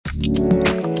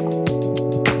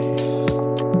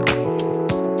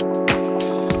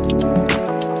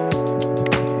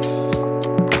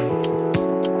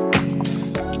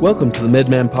Welcome to the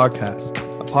MedMan Podcast,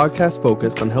 a podcast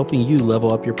focused on helping you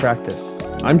level up your practice.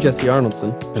 I'm Jesse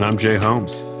Arnoldson. And I'm Jay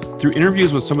Holmes. Through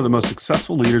interviews with some of the most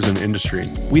successful leaders in the industry,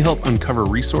 we help uncover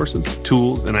resources,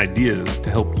 tools, and ideas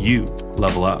to help you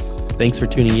level up. Thanks for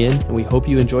tuning in, and we hope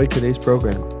you enjoyed today's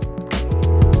program.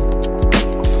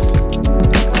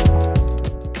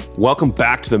 Welcome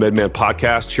back to the MedMan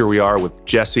Podcast. Here we are with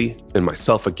Jesse and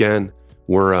myself again.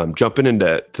 We're jumping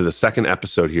into the second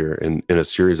episode here in a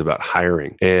series about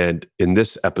hiring. And in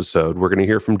this episode, we're going to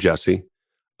hear from Jesse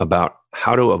about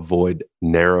how to avoid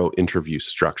narrow interview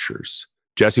structures.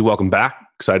 Jesse, welcome back.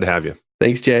 Excited to have you.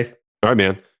 Thanks, Jay. All right,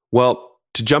 man. Well,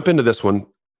 to jump into this one,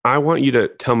 I want you to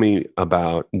tell me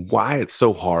about why it's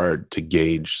so hard to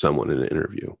gauge someone in an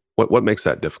interview. What makes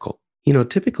that difficult? You know,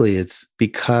 typically it's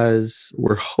because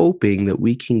we're hoping that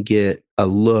we can get a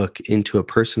look into a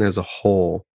person as a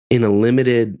whole in a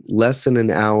limited, less than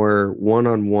an hour,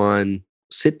 one-on-one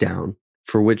sit down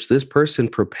for which this person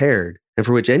prepared and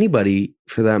for which anybody,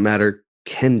 for that matter,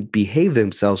 can behave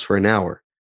themselves for an hour.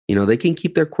 You know, they can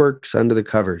keep their quirks under the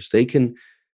covers. They can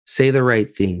say the right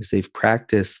things. They've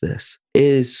practiced this. It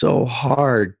is so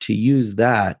hard to use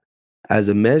that as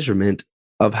a measurement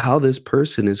of how this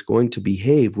person is going to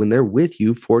behave when they're with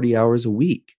you 40 hours a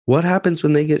week. What happens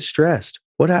when they get stressed?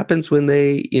 What happens when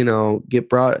they, get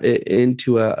brought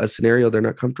into a scenario they're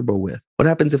not comfortable with? What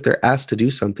happens if they're asked to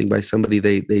do something by somebody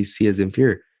they see as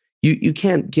inferior? You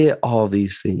can't get all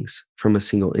these things from a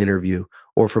single interview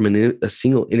or from a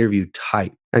single interview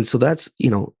type. And so that's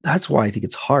why I think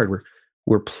it's hard.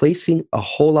 We're placing a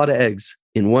whole lot of eggs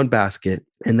in one basket,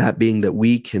 and that being that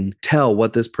we can tell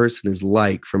what this person is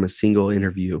like from a single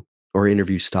interview or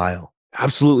interview style.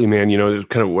 Absolutely, man.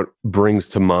 Kind of what brings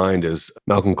to mind is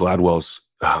Malcolm Gladwell's,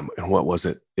 and what was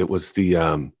it? It was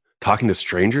the Talking to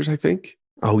Strangers, I think.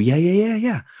 Oh,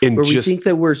 yeah. And where we think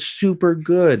that we're super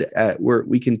good at, where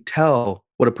we can tell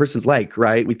what a person's like,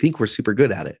 right? We think we're super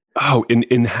good at it. Oh,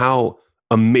 in how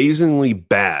amazingly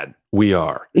bad we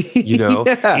are,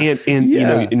 yeah.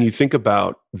 and you think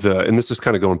about and this is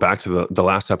kind of going back to the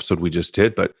last episode we just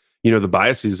did, but the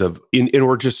biases of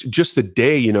or just the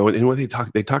day, and what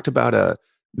they talked about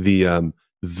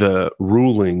the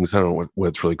rulings. I don't know what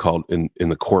it's really called in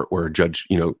the court where a judge,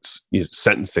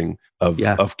 sentencing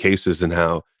of cases, and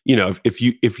how,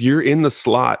 if you're in the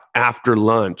slot after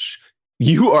lunch,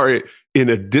 you are in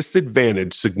a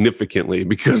disadvantage significally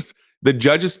because the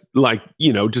judge is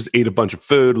just ate a bunch of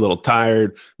food, a little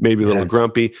tired, maybe a little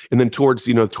grumpy. And then towards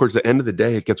the end of the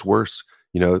day, it gets worse.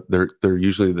 They're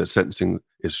usually, the sentencing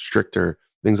is stricter,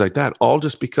 things like that, all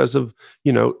just because of,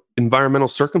 environmental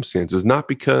circumstances, not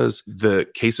because the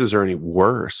cases are any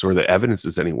worse or the evidence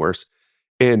is any worse.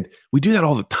 And we do that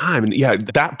all the time. And yeah,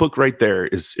 that book right there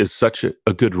is such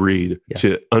a good read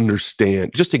to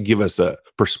understand, just to give us a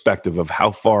perspective of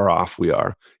how far off we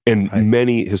are, and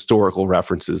many historical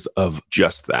references of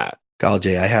just that. God,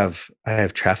 Jay, I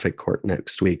have traffic court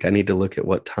next week. I need to look at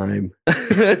what time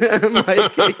my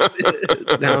case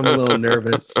is. Now I'm a little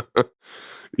nervous.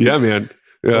 Yeah, man.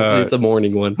 Hopefully it's a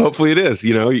morning one. Hopefully it is.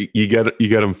 You get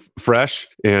them fresh,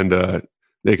 and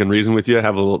they can reason with you,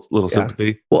 have a little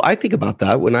sympathy. Well, I think about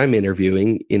that when I'm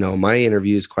interviewing. My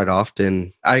interviews quite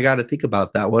often, I got to think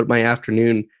about that. What my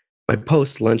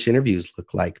post-lunch interviews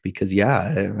look like, because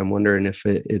I'm wondering if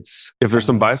there's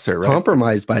some bias there, right?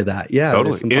 Compromised by that. Yeah,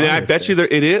 totally. And I bet you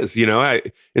it is,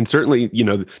 and certainly,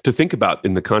 to think about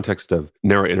in the context of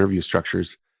narrow interview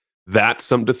structures, that's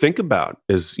something to think about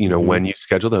is, when you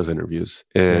schedule those interviews,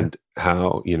 and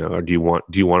how, do you want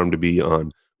them to be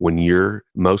on when you're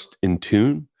most in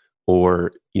tune,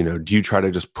 or, do you try to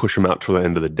just push them out to the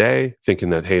end of the day thinking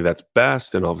that, hey, that's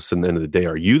best. And all of a sudden, at the end of the day,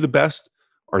 are you the best?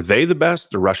 Are they the best?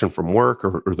 They're rushing from work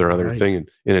or their other thing.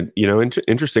 And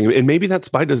interesting. And maybe that's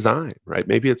by design, right?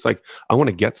 Maybe it's like, I want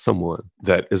to get someone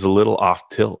that is a little off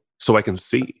tilt so I can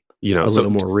see, a little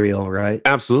more real, right?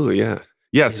 Absolutely. Yeah.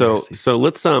 Yeah. So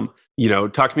let's,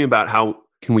 talk to me about how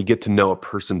can we get to know a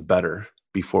person better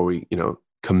before we,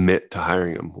 commit to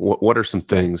hiring them. What are some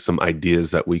things, some ideas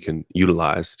that we can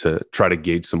utilize to try to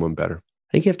gauge someone better?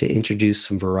 I think you have to introduce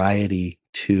some variety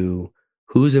to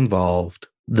who's involved,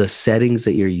 the settings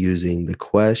that you're using, the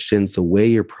questions, the way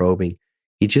you're probing.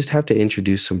 You just have to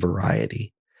introduce some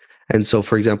variety. And so,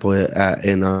 for example,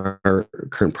 in our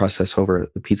current process over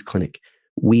at the Pete's Clinic,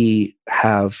 we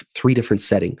have 3 different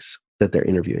settings that they're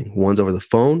interviewing. One's over the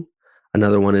phone,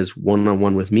 another one is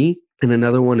one-on-one with me, and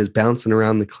another one is bouncing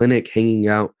around the clinic, hanging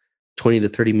out 20 to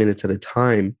 30 minutes at a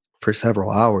time for several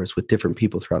hours with different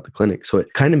people throughout the clinic. So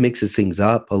it kind of mixes things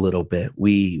up a little bit.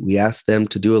 We ask them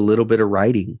to do a little bit of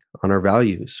writing on our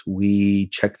values. We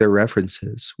check their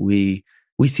references. We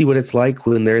we see what it's like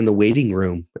when they're in the waiting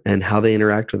room and how they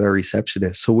interact with our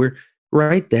receptionist. So we're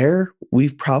right there.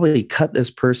 We've probably cut this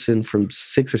person from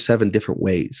 6 or 7 different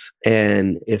ways.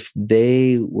 And if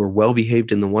they were well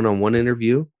behaved in the one-on-one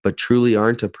interview, but truly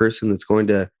aren't a person that's going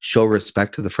to show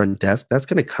respect to the front desk, that's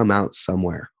going to come out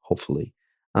somewhere, hopefully.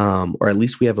 Or at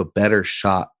least we have a better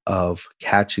shot of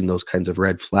catching those kinds of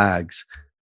red flags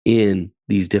in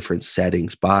these different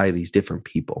settings by these different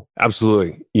people.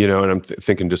 Absolutely. And I'm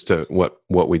thinking just to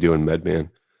what we do in MedMan.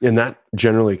 And that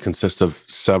generally consists of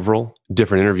several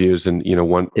different interviews. And,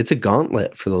 it's a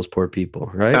gauntlet for those poor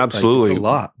people, right? Absolutely. It's a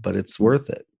lot, but it's worth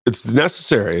it. It's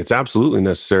necessary. It's absolutely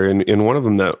necessary. And one of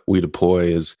them that we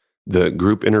deploy is the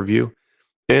group interview.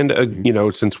 And,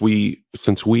 since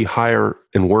we hire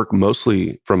and work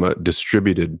mostly from a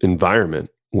distributed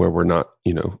environment where we're not,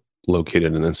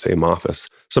 located in the same office,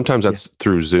 sometimes that's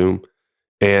through Zoom.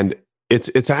 And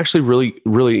it's actually really,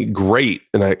 really great.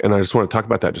 And I just want to talk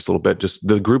about that just a little bit, just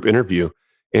the group interview,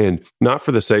 and not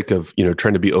for the sake of,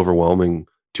 trying to be overwhelming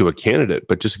to a candidate,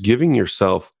 but just giving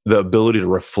yourself the ability to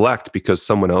reflect because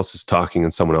someone else is talking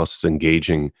and someone else is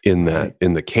engaging in that,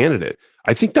 in the candidate.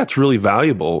 I think that's really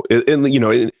valuable. And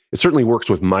it certainly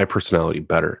works with my personality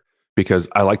better because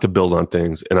I like to build on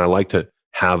things and I like to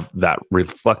have that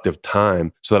reflective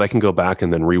time so that I can go back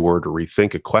and then reword or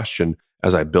rethink a question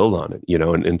as I build on it,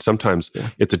 and sometimes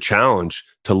it's a challenge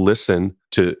to listen,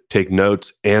 to take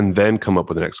notes, and then come up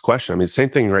with the next question. I mean, same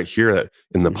thing right here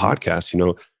in the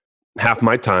podcast, half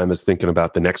my time is thinking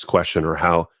about the next question or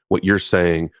how what you're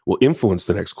saying will influence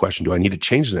the next question. Do I need to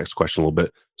change the next question a little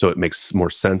bit so it makes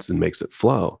more sense and makes it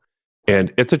flow?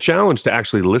 And it's a challenge to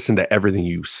actually listen to everything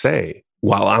you say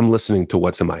while I'm listening to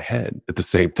what's in my head at the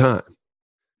same time.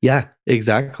 Yeah,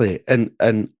 exactly. And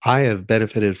I have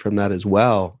benefited from that as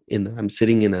well. I'm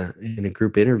sitting in a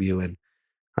group interview and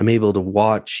I'm able to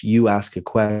watch you ask a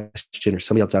question or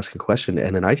somebody else ask a question.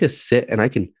 And then I just sit and I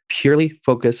can purely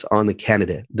focus on the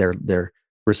candidate, their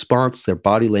response, their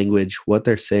body language, what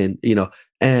they're saying,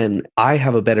 and I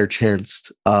have a better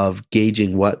chance of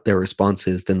gauging what their response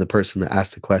is than the person that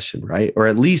asked the question, right? Or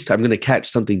at least I'm going to catch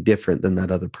something different than that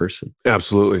other person.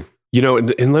 Absolutely.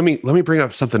 And let me bring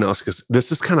up something else because this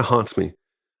just kind of haunts me.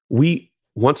 We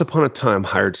once upon a time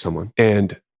hired someone,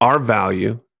 and our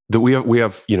value that we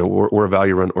have, we're a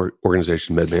value run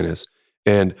organization, MedMan is,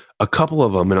 and a couple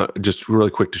of them, and just really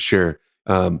quick to share,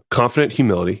 confident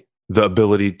humility, the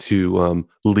ability to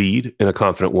lead in a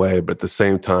confident way, but at the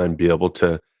same time be able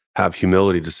to have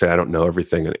humility to say, I don't know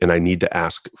everything, and I need to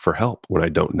ask for help when I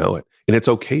don't know it. And it's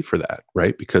okay for that,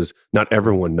 right? Because not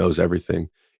everyone knows everything.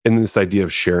 And this idea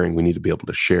of sharing, we need to be able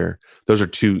to share. Those are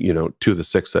two of the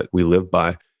 6 that we live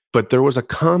by. But there was a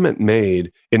comment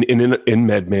made in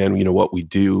MedMan, what we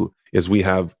do is we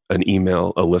have an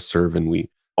email, a listserv, and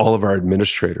all of our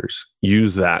administrators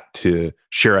use that to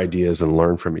share ideas and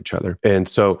learn from each other. And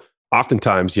so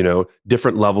oftentimes,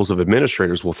 different levels of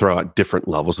administrators will throw out different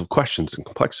levels of questions and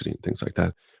complexity and things like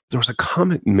that. There was a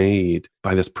comment made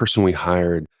by this person we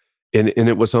hired, and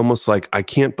it was almost like, I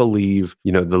can't believe,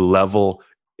 the level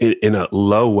in a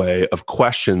low way of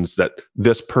questions that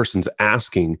this person's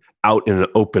asking out in an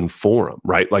open forum,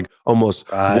 right? Like almost,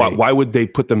 why would they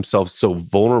put themselves so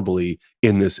vulnerably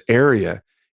in this area?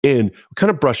 And we kind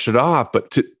of brushed it off,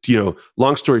 but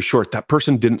long story short, that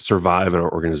person didn't survive in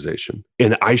our organization.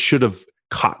 And I should have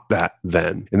caught that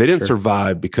then. And they didn't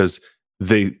survive because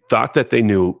they thought that they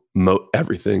knew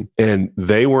everything and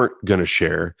they weren't going to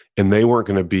share and they weren't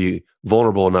going to be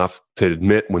vulnerable enough to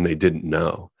admit when they didn't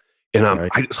know. And I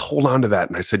just hold on to that.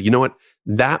 And I said, you know what?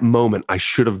 That moment, I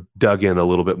should have dug in a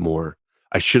little bit more.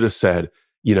 I should have said,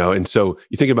 and so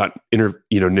you think about,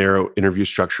 narrow interview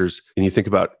structures and you think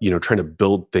about, trying to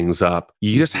build things up.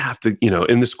 You just have to,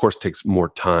 and this course takes more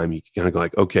time. You kind of go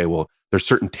like, okay, well, there's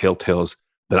certain telltales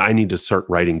that I need to start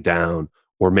writing down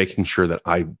or making sure that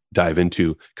I dive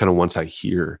into kind of once I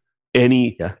hear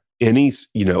any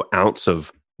ounce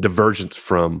of divergence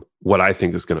from what I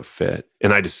think is going to fit.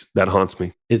 And that haunts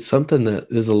me. It's something that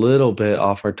is a little bit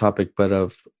off our topic, but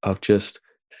of just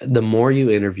the more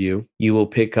you interview, you will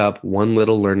pick up one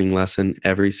little learning lesson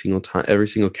every single time, every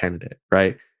single candidate,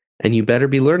 right? And you better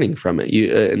be learning from it.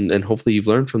 And hopefully you've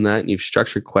learned from that and you've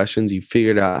structured questions, you've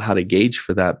figured out how to gauge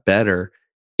for that better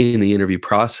in the interview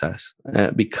process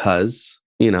because,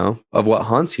 of what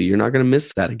haunts you. You're not going to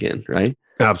miss that again, right?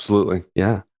 Absolutely.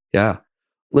 Yeah. Yeah.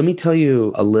 Let me tell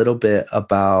you a little bit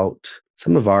about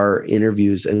some of our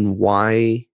interviews and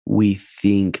why we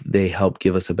think they help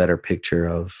give us a better picture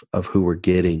of who we're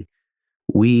getting.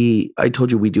 I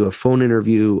told you we do a phone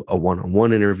interview, a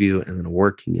one-on-one interview, and then a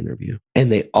working interview.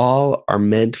 And they all are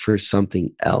meant for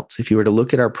something else. If you were to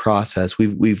look at our process,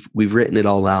 we've written it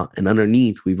all out. And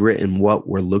underneath, we've written what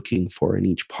we're looking for in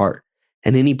each part.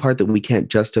 And any part that we can't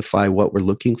justify what we're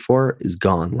looking for is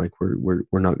gone. Like we're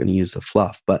not going to use the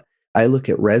fluff. But I look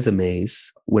at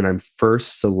resumes when I'm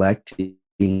first selecting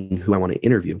who I want to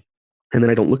interview. And then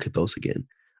I don't look at those again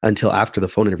until after the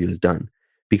phone interview is done.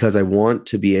 Because I want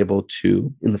to be able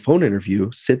to, in the phone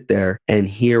interview, sit there and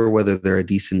hear whether they're a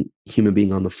decent human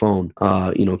being on the phone.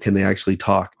 Can they actually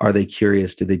talk? Are they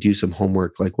curious? Did they do some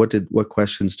homework? Like what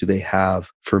questions do they have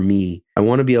for me? I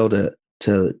want to be able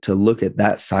to look at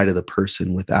that side of the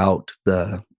person without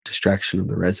the distraction of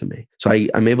the resume. So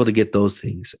I'm able to get those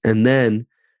things. And then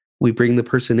we bring the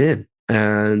person in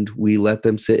and we let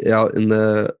them sit out in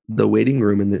the waiting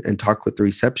room and talk with the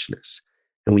receptionist.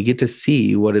 And we get to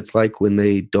see what it's like when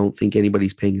they don't think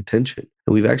anybody's paying attention.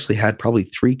 And we've actually had probably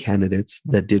 3 candidates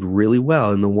that did really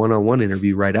well in the one-on-one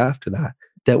interview right after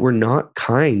that were not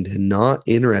kind and not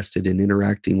interested in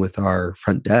interacting with our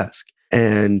front desk.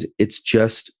 And it's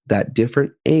just that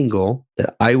different angle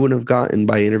that I wouldn't have gotten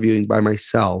by interviewing by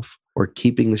myself or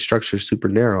keeping the structure super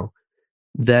narrow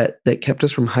that kept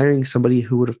us from hiring somebody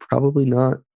who would have probably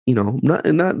not,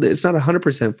 it's not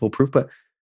 100% foolproof, but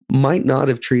might not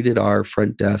have treated our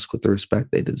front desk with the respect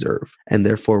they deserve, and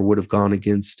therefore would have gone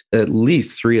against at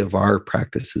least 3 of our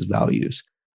practice's values,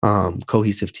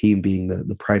 cohesive team being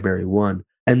the primary one.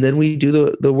 And then we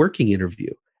do the working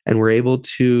interview, and we're able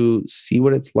to see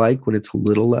what it's like when it's a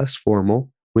little less formal,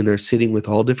 when they're sitting with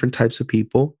all different types of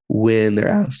people, when they're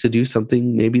asked to do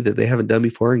something maybe that they haven't done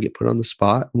before and get put on the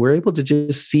spot. We're able to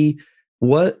just see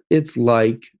what it's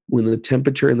like when the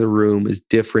temperature in the room is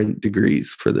different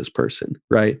degrees for this person,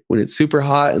 right? When it's super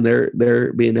hot and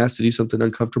they're being asked to do something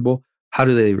uncomfortable, how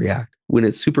do they react? When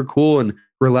it's super cool and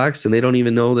relaxed and they don't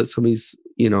even know that somebody's,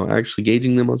 actually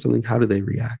gauging them on something, how do they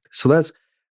react? So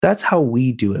that's how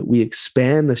we do it. We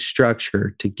expand the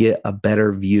structure to get a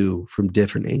better view from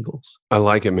different angles. I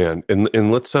like it, man.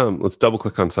 And let's double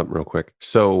click on something real quick.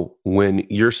 So when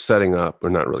you're setting up,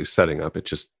 or not really setting up, it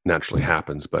just naturally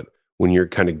happens, but when you're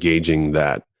kind of gauging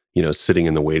that, sitting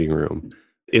in the waiting room,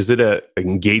 is it a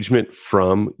engagement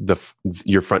from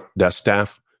your front desk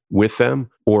staff with them,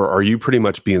 or are you pretty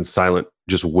much being silent,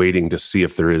 just waiting to see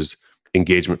if there is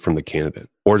engagement from the candidate,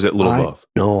 or is it a little both?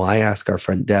 No, I ask our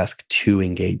front desk to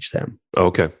engage them.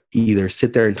 Okay. Either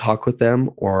sit there and talk with them,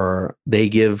 or they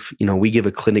give, we give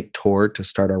a clinic tour to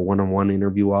start our one-on-one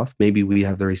interview off. Maybe we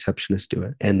have the receptionist do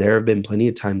it. And there have been plenty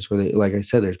of times where like I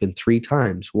said, there's been 3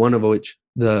 times, one of which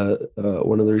one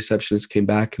of the receptionists came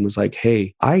back and was like,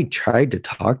 "Hey, I tried to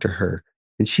talk to her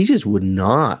and she just would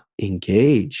not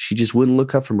engage. She just wouldn't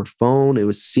look up from her phone. It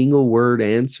was single word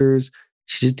answers.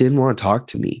 She just didn't want to talk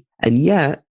to me." And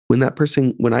yet, when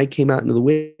I came out into the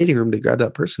waiting room to grab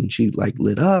that person, she like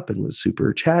lit up and was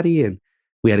super chatty, and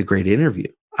we had a great interview.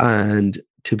 And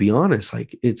to be honest,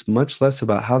 like it's much less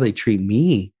about how they treat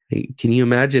me. Hey, can you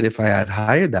imagine if I had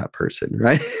hired that person,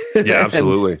 right? Yeah,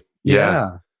 absolutely.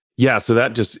 Yeah. Yeah. So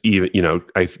that just even,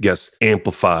 I guess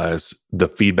amplifies the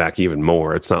feedback even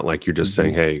more. It's not like you're just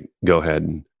saying, "Hey, go ahead."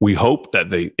 And we hope that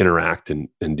they interact and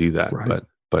do that. Right.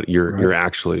 But you're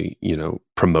actually,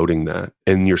 promoting that,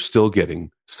 and you're still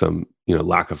getting some,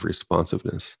 lack of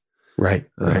responsiveness. Right.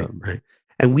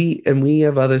 And we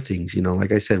have other things,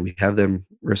 like I said, we have them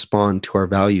respond to our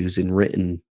values in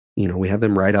written, we have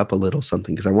them write up a little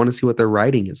something because I want to see what their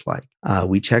writing is like.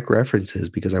 We check references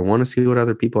because I want to see what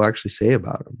other people actually say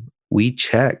about them. We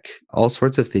check all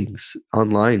sorts of things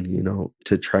online,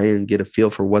 to try and get a feel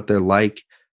for what they're like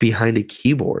behind a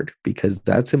keyboard, because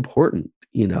that's important,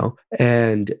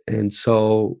 and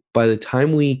so by the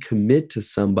time we commit to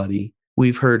somebody,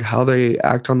 we've heard how they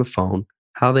act on the phone,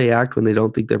 how they act when they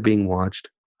don't think they're being watched,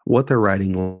 what their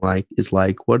writing is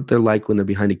like, what they're like when they're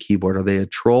behind a keyboard. Are they a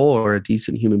troll or a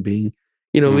decent human being?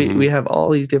 We have all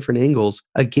these different angles.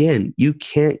 Again, you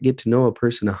can't get to know a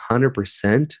person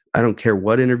 100%. I don't care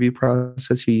what interview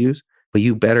process you use, but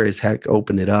you better as heck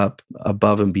open it up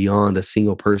above and beyond a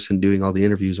single person doing all the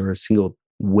interviews or a single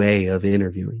way of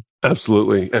interviewing.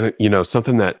 Absolutely. And,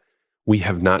 something that we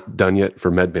have not done yet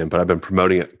for MedMan, but I've been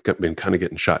promoting it, been kind of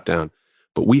getting shot down,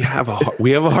 but we have a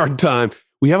hard time.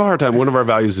 One of our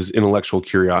values is intellectual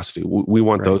curiosity. We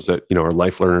want those that, are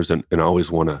life learners and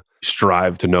always want to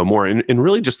strive to know more, and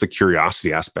really just the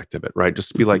curiosity aspect of it, right?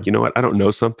 Just to be like, you know what, I don't know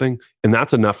something, and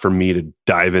that's enough for me to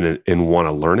dive in and want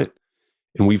to learn it.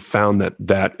 And we've found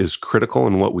that is critical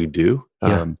in what we do.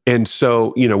 Yeah. And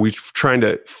so, we're trying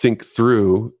to think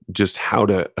through just how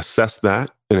to assess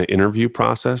that in an interview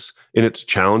process. And it's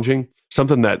challenging,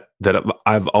 something that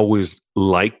I've always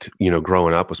liked,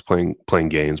 growing up was playing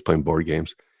games, playing board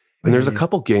games. And there's a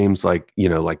couple games like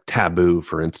Taboo,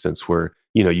 for instance, where,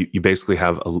 you basically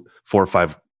have 4 or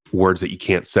 5 words that you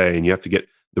can't say, and you have to get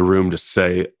the room to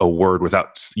say a word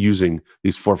without using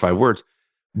these 4 or 5 words.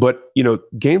 But,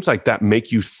 games like that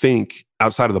make you think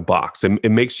outside of the box. And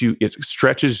it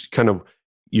stretches kind of,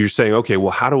 you're saying, okay,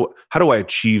 well, how do I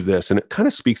achieve this? And it kind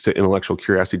of speaks to intellectual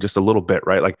curiosity just a little bit,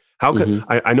 right? Like, how could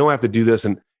I know I have to do this,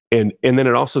 and then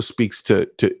it also speaks to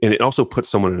and it also puts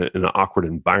someone in an awkward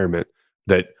environment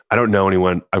that I don't know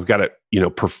anyone. I've got to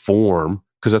perform,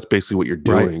 because that's basically what you're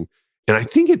doing. Right. And I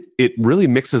think it really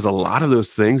mixes a lot of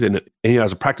those things. And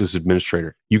as a practice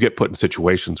administrator, you get put in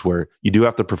situations where you do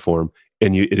have to perform,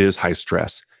 and it is high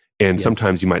stress. And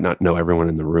sometimes you might not know everyone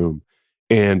in the room.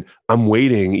 And I'm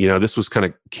waiting, this was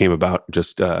came about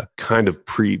just kind of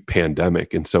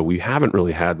pre-pandemic. And so we haven't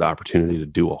really had the opportunity to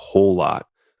do a whole lot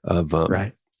of,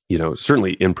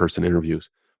 certainly in-person interviews.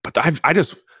 But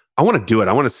I want to do it.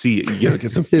 I want to see,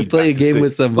 get some feedback. Play a game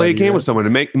with somebody. Play a game with someone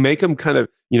and make them kind of,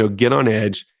 get on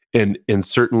edge. And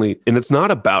certainly, and it's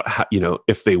not about how,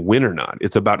 if they win or not.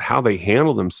 It's about how they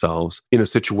handle themselves in a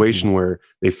situation where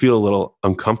they feel a little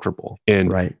uncomfortable.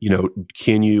 And,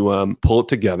 can you pull it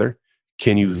together?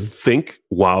 Can you think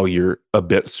while you're a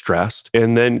bit stressed?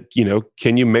 And then,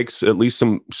 can you make at least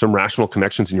some rational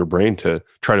connections in your brain to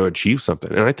try to achieve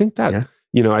something? And I think that,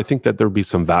 I think that there'd be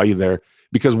some value there,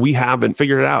 because we haven't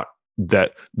figured out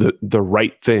that the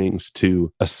right things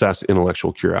to assess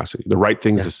intellectual curiosity, the right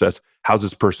things to assess how's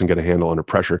this person going to handle under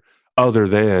pressure, other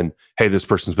than, hey, this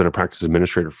person's been a practice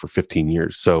administrator for 15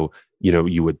 years. So,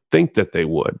 you would think that they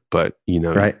would, but,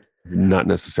 not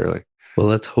necessarily. Well,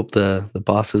 let's hope the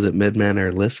bosses at MedMan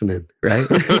are listening, right?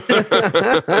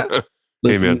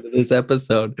 Listening to this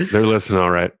episode. They're listening,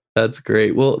 all right. That's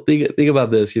great. Well, think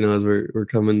about this, as we're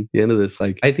coming to the end of this.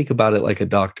 Like, I think about it like a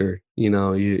doctor.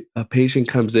 A patient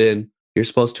comes in, you're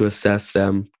supposed to assess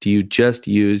them. Do you just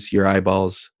use your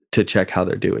eyeballs to check how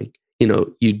they're doing?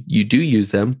 You do use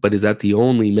them, but is that the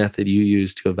only method you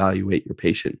use to evaluate your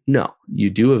patient? No. You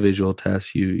do a visual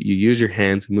test. You use your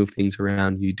hands and move things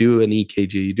around. You do an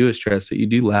EKG. You do a stress. You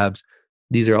do labs.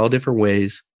 These are all different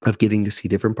ways of getting to see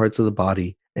different parts of the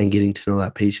body and getting to know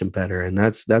that patient better. And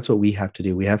that's what we have to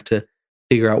do. We have to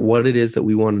figure out what it is that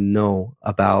we want to know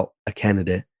about a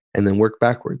candidate and then work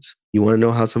backwards. You want to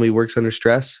know how somebody works under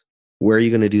stress? Where are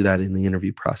you going to do that in the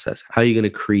interview process? How are you going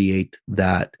to create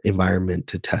that environment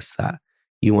to test that?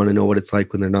 You want to know what it's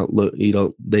like when they're not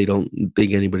they don't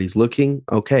think anybody's looking.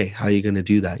 Okay, how are you going to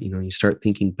do that? You start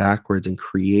thinking backwards and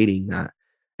creating that.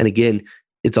 And again,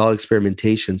 it's all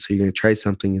experimentation. So you're going to try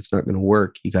something, it's not going to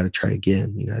work. You got to try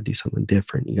again. You got to do something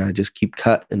different. You got to just keep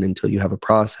cutting until you have a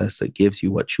process that gives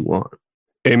you what you want.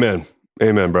 Amen.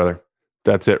 Amen, brother.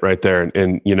 That's it right there.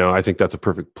 And I think that's a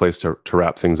perfect place to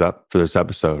wrap things up for this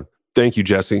episode. Thank you,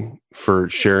 Jesse, for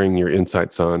sharing your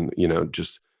insights on,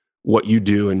 just what you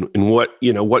do and what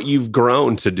you've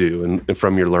grown to do and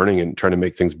from your learning and trying to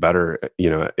make things better,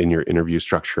 in your interview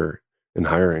structure and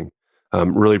hiring.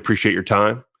 Really appreciate your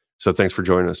time. So thanks for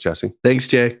joining us, Jesse. Thanks,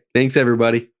 Jay. Thanks,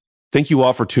 everybody. Thank you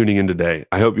all for tuning in today.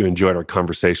 I hope you enjoyed our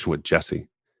conversation with Jesse.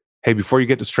 Hey, before you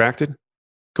get distracted,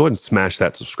 go ahead and smash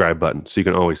that subscribe button so you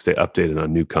can always stay updated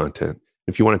on new content.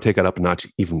 If you want to take it up a notch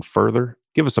even further,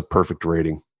 give us a perfect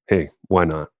rating. Hey, why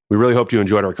not? We really hope you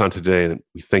enjoyed our content today, and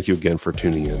we thank you again for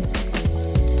tuning in.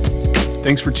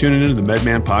 Thanks for tuning into the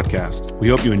MedMan Podcast. We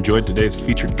hope you enjoyed today's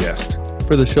featured guest.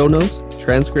 For the show notes,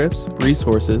 transcripts,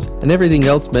 resources, and everything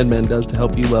else MedMan does to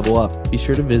help you level up, be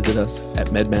sure to visit us at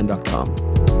medman.com.